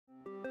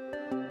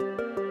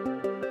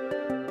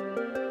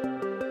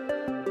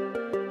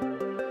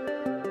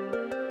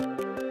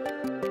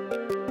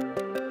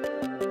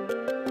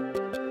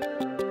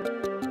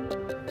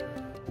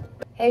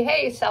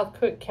Hey, South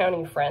Cook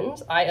County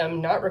friends. I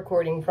am not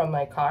recording from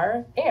my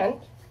car,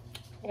 and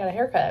I got a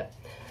haircut.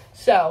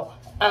 So,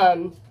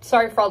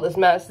 sorry for all this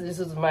mess. This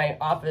is my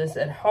office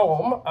at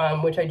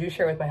home, which I do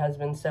share with my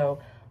husband, so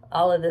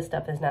all of this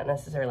stuff is not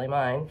necessarily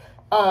mine.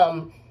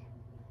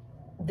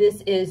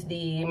 This is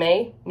the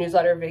May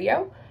newsletter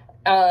video,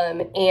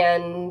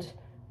 and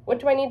what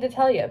do I need to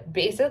tell you?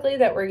 Basically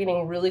that we're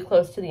getting really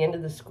close to the end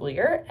of the school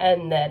year,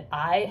 and that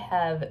I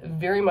have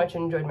very much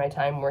enjoyed my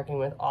time working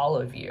with all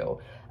of you.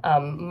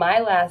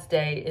 My last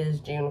day is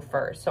June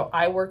 1st, so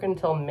I work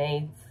until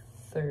May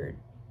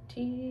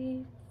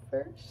 31st,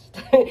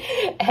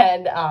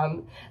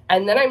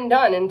 and then I'm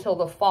done until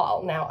the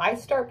fall. Now, I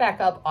start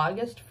back up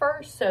August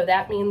 1st, so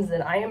that means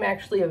that I am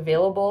actually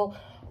available,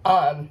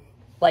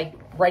 like,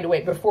 right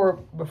away,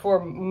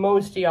 before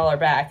most of y'all are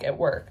back at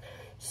work.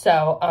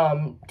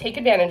 So, take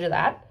advantage of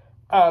that.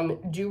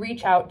 Do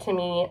reach out to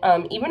me,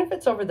 even if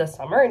it's over the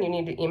summer and you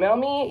need to email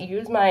me,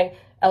 use my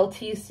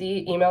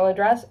LTC email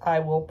address. I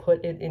will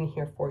put it in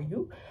here for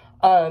you.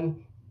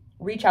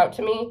 Reach out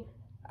to me.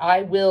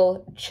 I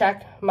will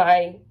check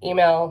my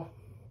email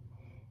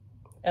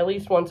at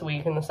least once a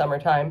week in the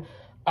summertime,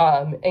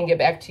 and get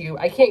back to you.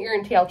 I can't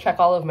guarantee I'll check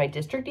all of my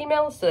district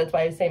emails, so that's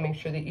why I say make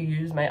sure that you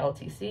use my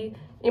LTC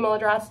email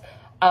address.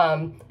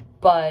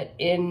 But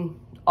in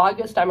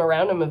August, I'm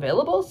around, I'm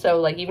available.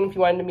 So like, even if you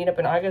wanted to meet up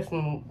in August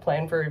and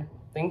plan for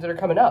things that are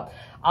coming up,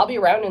 I'll be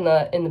around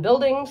in the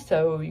building,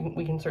 so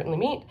we can certainly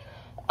meet.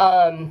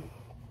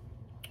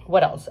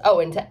 What else?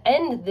 Oh, and to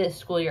end this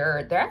school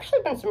year, there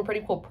actually been some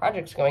pretty cool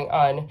projects going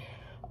on.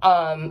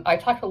 I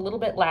talked a little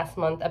bit last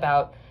month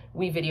about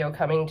WeVideo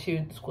coming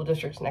to school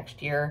districts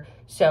next year.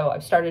 So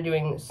I've started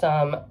doing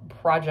some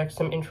projects,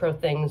 some intro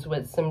things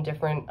with some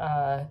different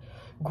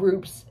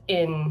groups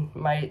in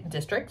my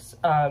districts.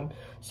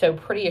 So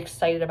pretty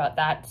excited about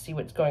that, to see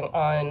what's going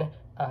on,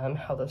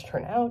 how those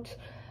turn out.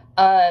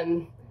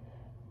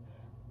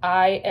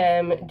 I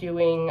am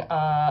doing,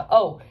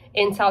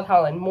 in South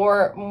Holland,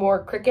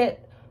 more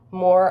cricket,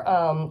 more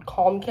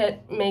calm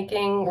kit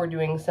making. We're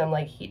doing some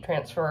like heat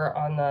transfer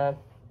on the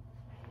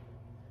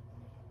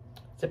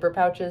zipper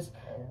pouches.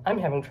 I'm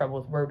having trouble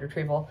with word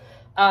retrieval.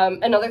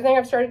 Another thing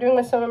I've started doing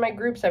with some of my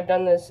groups, I've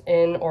done this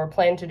in, or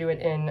plan to do it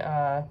in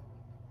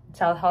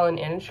South Holland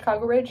and in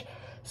Chicago Ridge,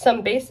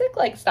 some basic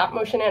like stop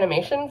motion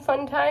animation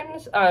fun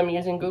times,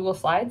 using Google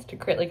Slides to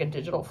create like a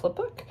digital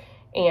flipbook,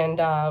 and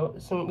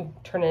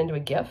turn it into a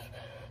GIF.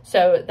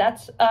 So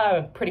that's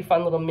a pretty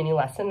fun little mini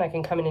lesson I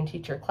can come in and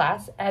teach your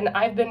class. And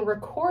I've been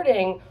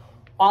recording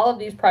all of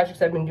these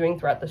projects I've been doing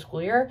throughout the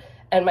school year,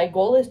 and my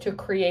goal is to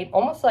create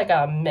almost like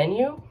a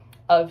menu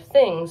of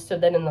things, so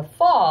that in the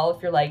fall,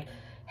 if you're like,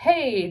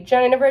 hey,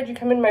 Jen, I never had you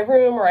come in my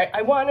room, or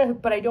I want to,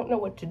 but I don't know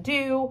what to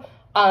do,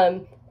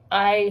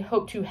 I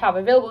hope to have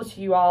available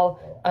to you all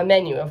a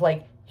menu of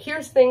like,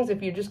 here's things,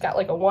 if you just got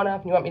like a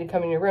one-off and you want me to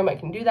come in your room, I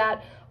can do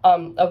that.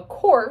 Of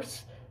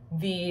course,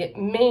 the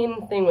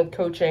main thing with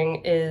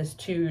coaching is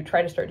to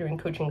try to start doing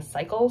coaching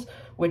cycles,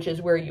 which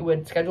is where you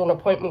would schedule an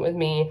appointment with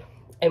me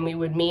and we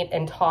would meet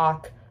and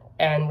talk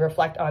and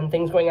reflect on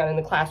things going on in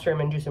the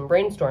classroom and do some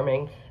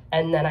brainstorming.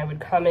 And then I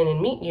would come in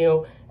and meet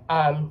you,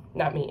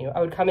 not meet you,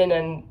 I would come in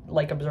and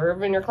like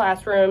observe in your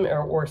classroom,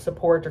 or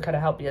support, or kind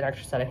of help you an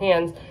extra set of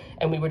hands.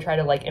 And we would try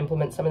to like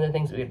implement some of the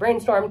things that we had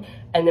brainstormed.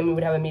 And then we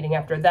would have a meeting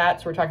after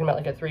that. So we're talking about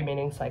like a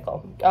 3-meeting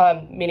cycle.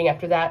 Meeting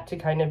after that to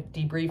kind of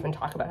debrief and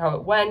talk about how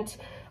it went,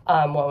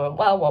 what went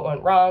well, what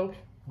went wrong.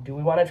 Do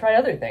we want to try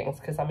other things?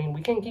 Because I mean,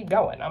 we can keep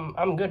going.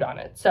 I'm good on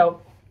it.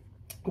 So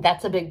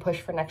that's a big push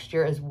for next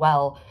year as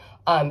well.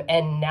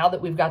 And now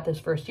that we've got this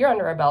first year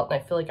under our belt, and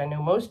I feel like I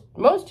know most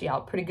of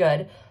y'all pretty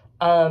good,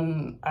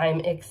 I'm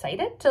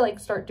excited to like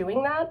start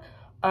doing that.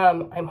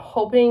 I'm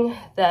hoping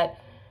that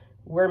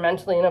we're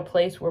mentally in a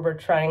place where we're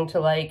trying to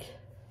like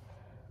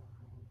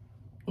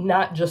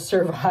not just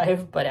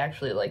survive, but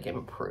actually like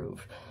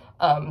improve.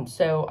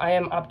 So I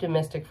am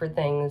optimistic for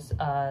things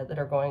that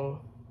are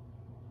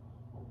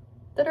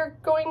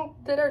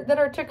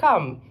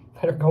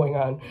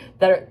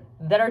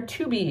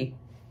to be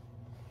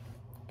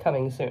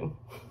coming soon.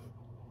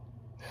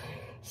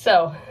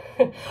 So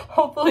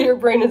hopefully your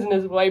brain isn't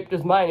as wiped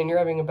as mine and you're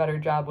having a better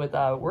job with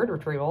word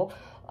retrieval.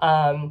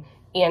 And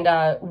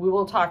we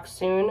will talk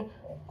soon.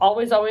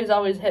 Always, always,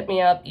 always hit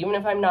me up, even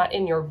if I'm not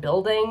in your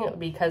building,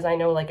 because I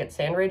know like at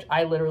Sandridge,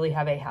 I literally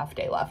have a half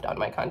day left on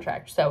my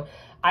contract. So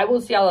I will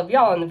see all of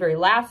y'all on the very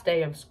last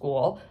day of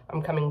school.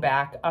 I'm coming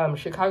back.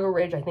 Chicago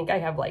Ridge, I think I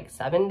have like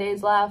 7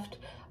 days left.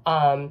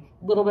 A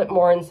little bit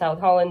more in South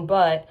Holland,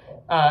 but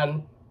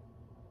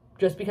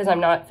just because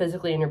I'm not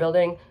physically in your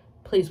building,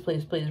 please,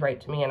 please, please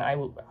write to me, and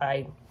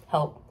I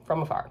help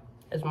from afar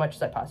as much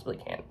as I possibly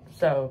can.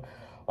 So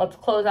let's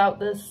close out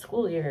this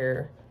school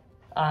year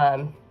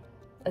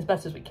as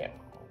best as we can.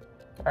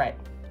 All right,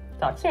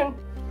 talk soon.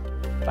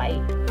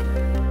 Bye.